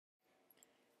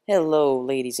Hello,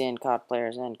 ladies and COD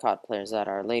players that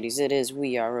are ladies. It is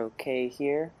We Are Okay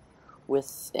here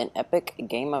with an epic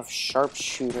game of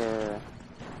Sharpshooter.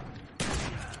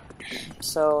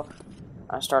 So,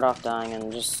 I start off dying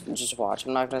and just watch.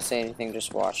 I'm not gonna say anything.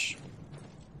 Just watch.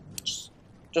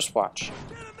 Just watch.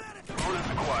 Bonus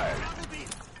acquired.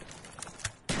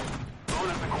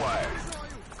 Bonus acquired.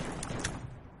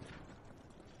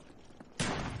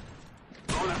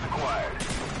 Bonus acquired.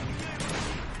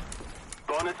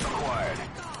 Bonus acquired.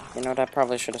 You know what? I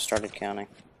probably should have started counting.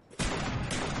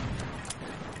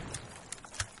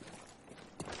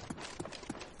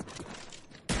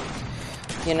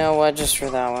 You know what? Just for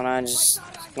that one, I just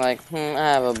like, I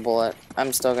have a bullet.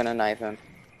 I'm still gonna knife him.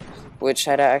 Which,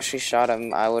 had I actually shot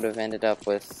him, I would have ended up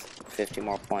with 50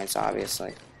 more points,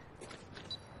 obviously.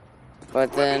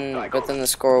 But then the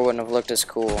score wouldn't have looked as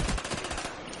cool.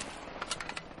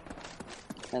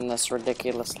 And this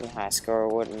ridiculously high score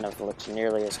wouldn't have looked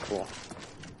nearly as cool.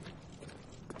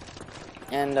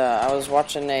 And I was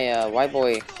watching a white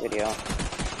boy video,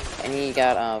 and he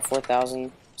got 4,000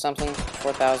 something,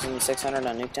 4,600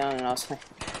 on Nuketown,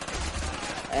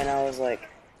 and I was like,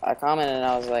 I commented, and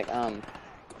I was like,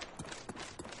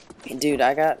 dude,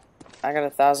 I got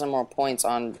 1,000 more points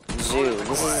on Zoo.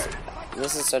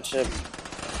 This is such a,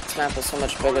 this map is so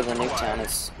much bigger than Nuketown.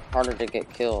 It's harder to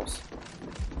get kills,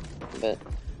 but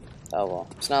oh well.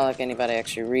 It's not like anybody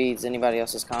actually reads anybody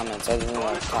else's comments other than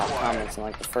like top comments and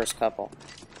like the first couple.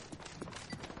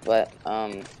 But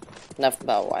enough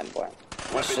about white boy.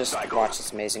 Let's just watch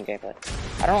this amazing gameplay.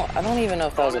 I don't even know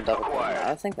if that was a double kill.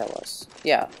 I think that was.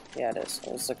 Yeah, it is.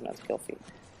 I was looking at the kill feed.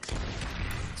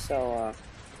 So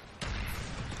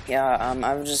yeah,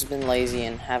 I've just been lazy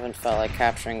and haven't felt like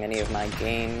capturing any of my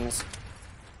games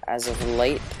as of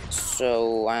late,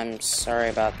 so I'm sorry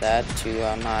about that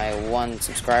to my one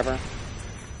subscriber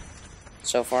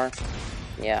so far.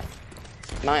 Yeah,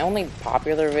 my only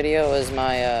popular video is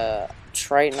my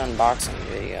Triton unboxing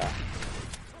video.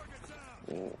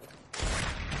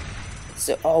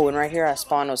 So, oh, and right here I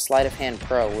spawned with Sleight of Hand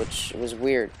Pro, which was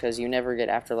weird because you never get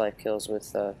afterlife kills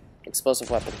with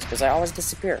explosive weapons because I always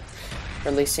disappear, or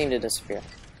at least seem to disappear,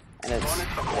 and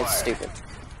it's stupid.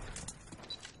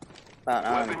 But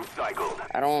I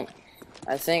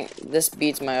think this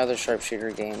beats my other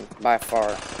sharpshooter game by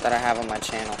far that I have on my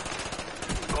channel.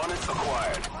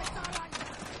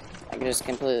 It just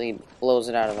completely blows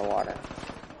it out of the water.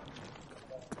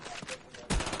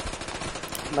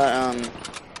 But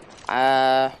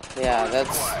yeah,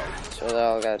 that's what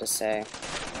all I got to say.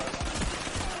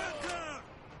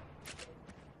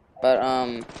 But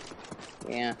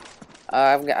yeah.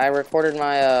 I recorded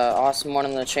my awesome one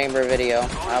in the chamber video.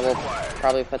 I will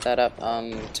probably put that up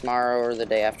tomorrow or the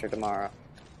day after tomorrow.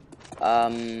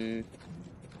 It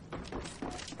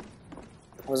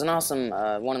was an awesome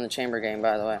one in the chamber game,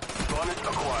 by the way.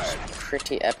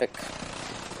 Pretty epic.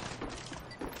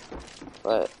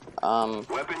 But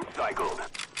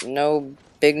no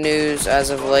big news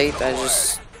as of late.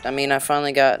 I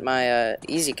finally got my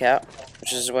easy cap,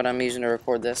 which is what I'm using to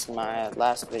record this in my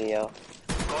last video.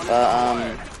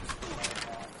 But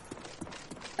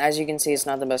as you can see, it's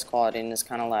not the best quality and it's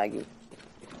kind of laggy.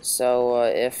 So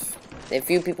if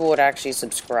you people would actually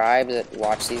subscribe that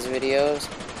watch these videos,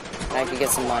 and I could get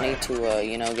some money to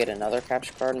you know, get another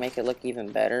capture card and make it look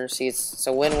even better. See, it's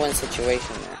a win-win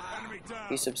situation there.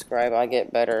 If you subscribe, I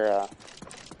get better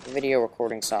video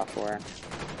recording software,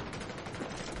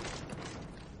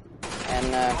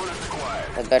 and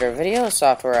the better video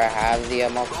software I have, the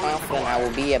more confident I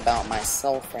will be about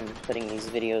myself and putting these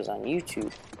videos on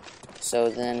YouTube. So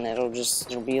then it'll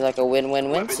be like a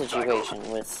win-win-win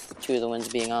situation with two of the wins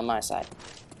being on my side.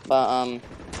 But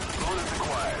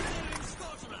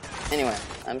anyway,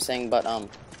 I'm saying but a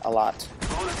lot.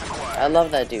 I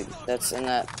love that dude. That's in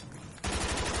that.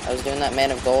 I was doing that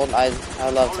Man of Gold. I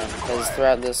loved him because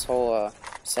throughout this whole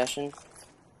session,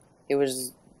 he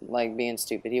was like being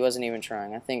stupid. He wasn't even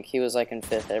trying. I think he was like in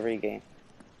 5th every game.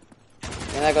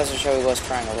 And that goes to show he was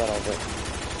trying a little, but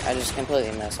I just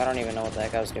completely missed. I don't even know what the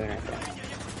heck I was doing right there.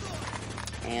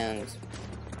 And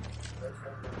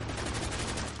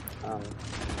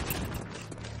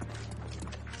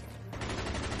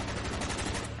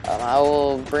I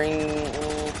will bring.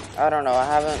 I don't know. I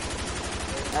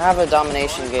have a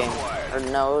domination game, or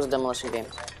no, it was a demolition game.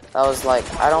 That was like,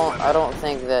 I don't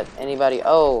think that anybody.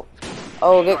 Oh,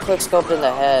 get quick scoped in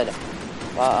the head.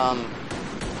 Well,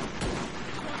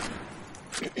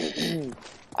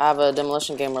 I have a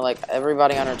demolition game where like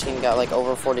everybody on our team got like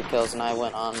over 40 kills, and I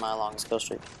went on my longest kill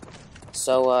streak.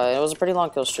 So it was a pretty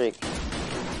long kill streak.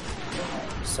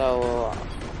 So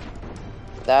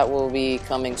that will be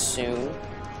coming soon.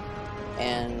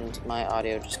 and my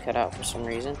audio just cut out for some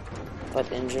reason.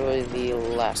 But enjoy the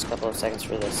last couple of seconds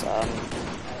for this.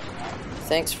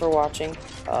 Thanks for watching.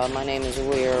 My name is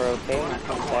We Are Okay. My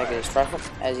phone tag is Trifle,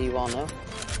 as you all know.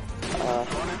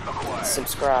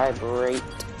 Subscribe, rate,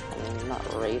 not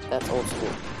rate, that's old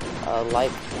school.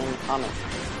 Like and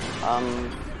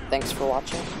comment. Thanks for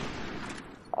watching.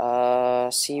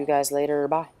 See you guys later.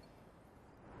 Bye.